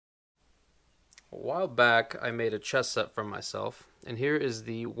A while back, I made a chess set for myself, and here is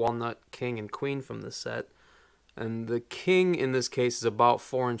the walnut king and queen from the set. And the king in this case is about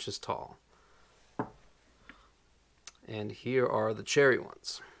 4 inches tall. And here are the cherry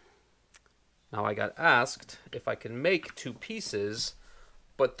ones. Now I got asked if I can make 2 pieces,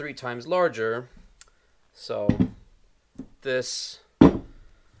 but 3 times larger. So this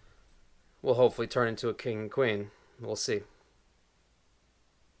will hopefully turn into a king and queen. We'll see.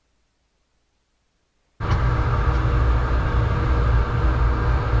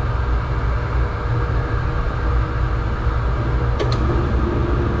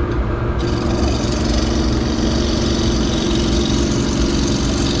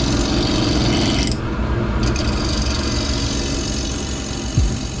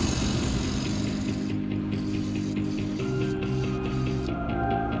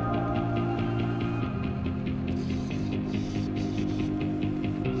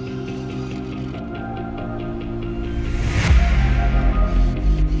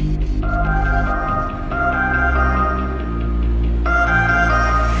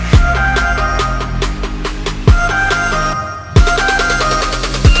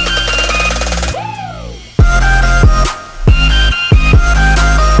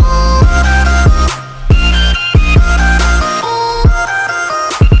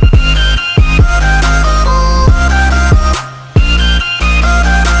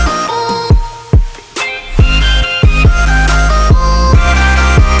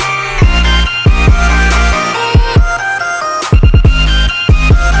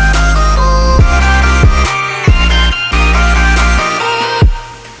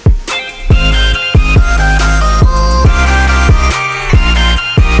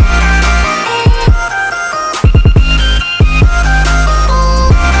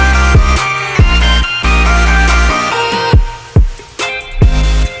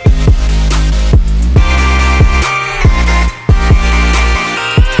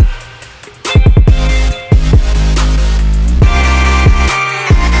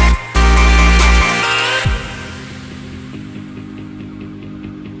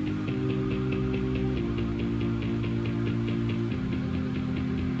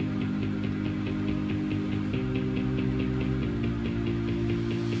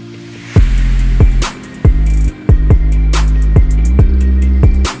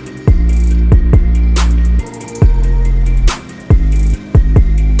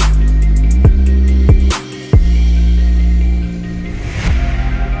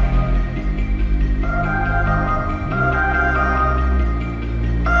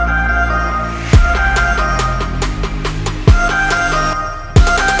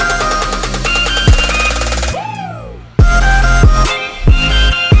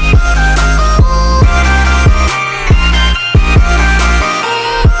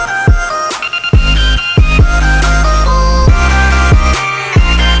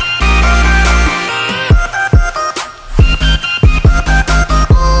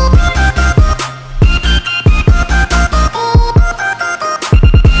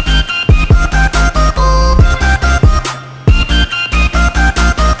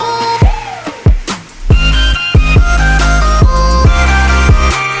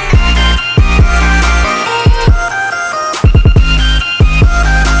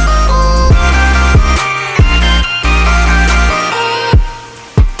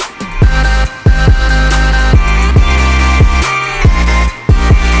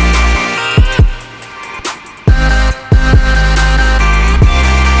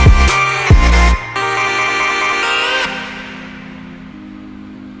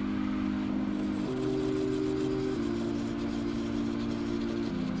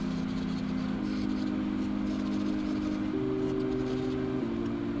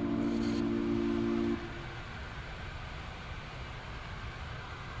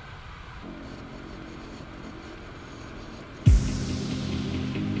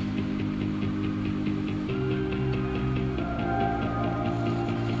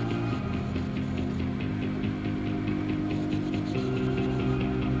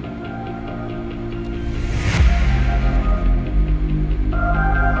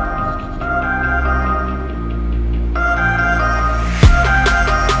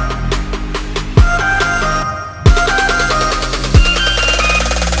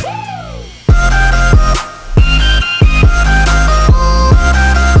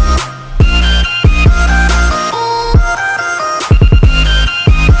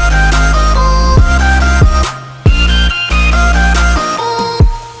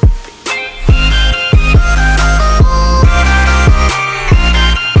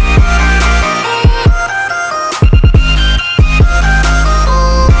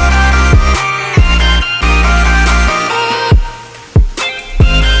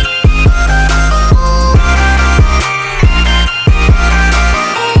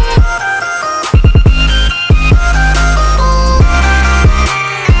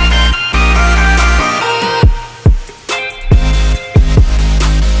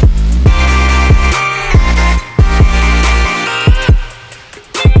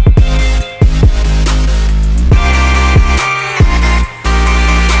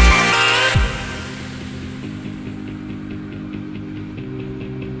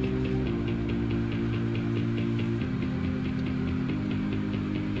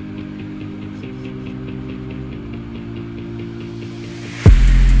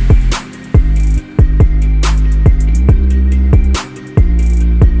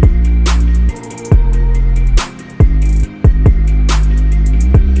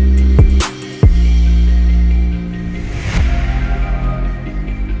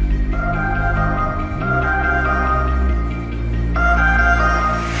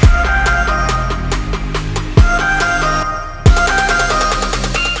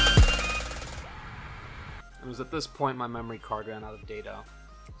 point my memory card ran out of data,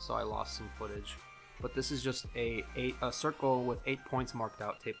 so I lost some footage. But this is just a circle with 8 points marked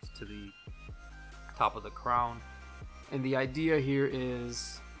out, taped to the top of the crown. And the idea here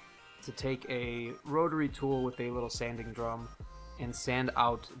is to take a rotary tool with a little sanding drum and sand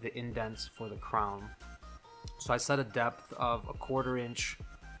out the indents for the crown. So I set a depth of 1/4 inch,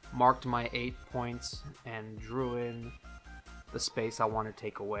 marked my 8 points, and drew in the space I want to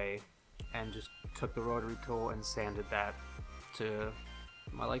take away, and just took the rotary tool and sanded that to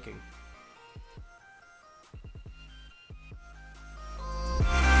my liking.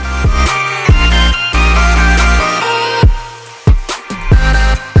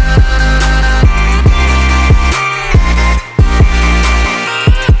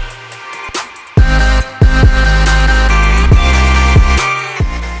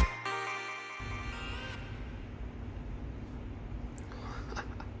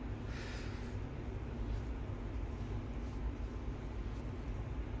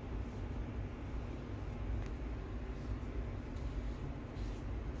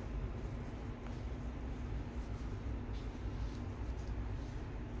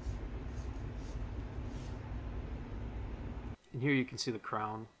 And here you can see the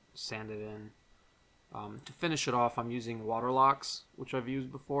crown sanded in. To finish it off, I'm using water locks, which I've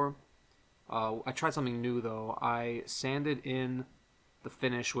used before. I tried something new though. I sanded in the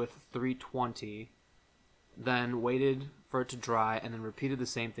finish with 320, then waited for it to dry, and then repeated the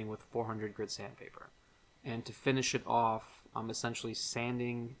same thing with 400 grit sandpaper. And to finish it off, I'm essentially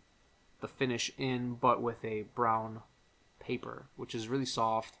sanding the finish in, but with a brown paper, which is really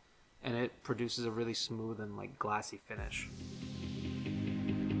soft, and it produces a really smooth and like glassy finish.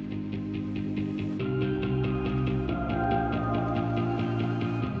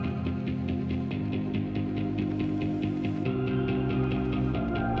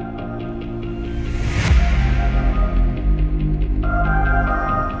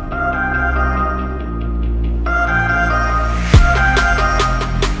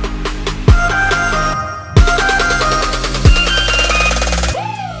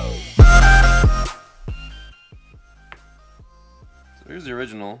 Here's the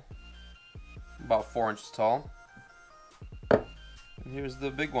original, about 4 inches tall. And here's the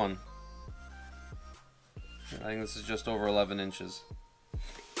big one. I think this is just over 11 inches.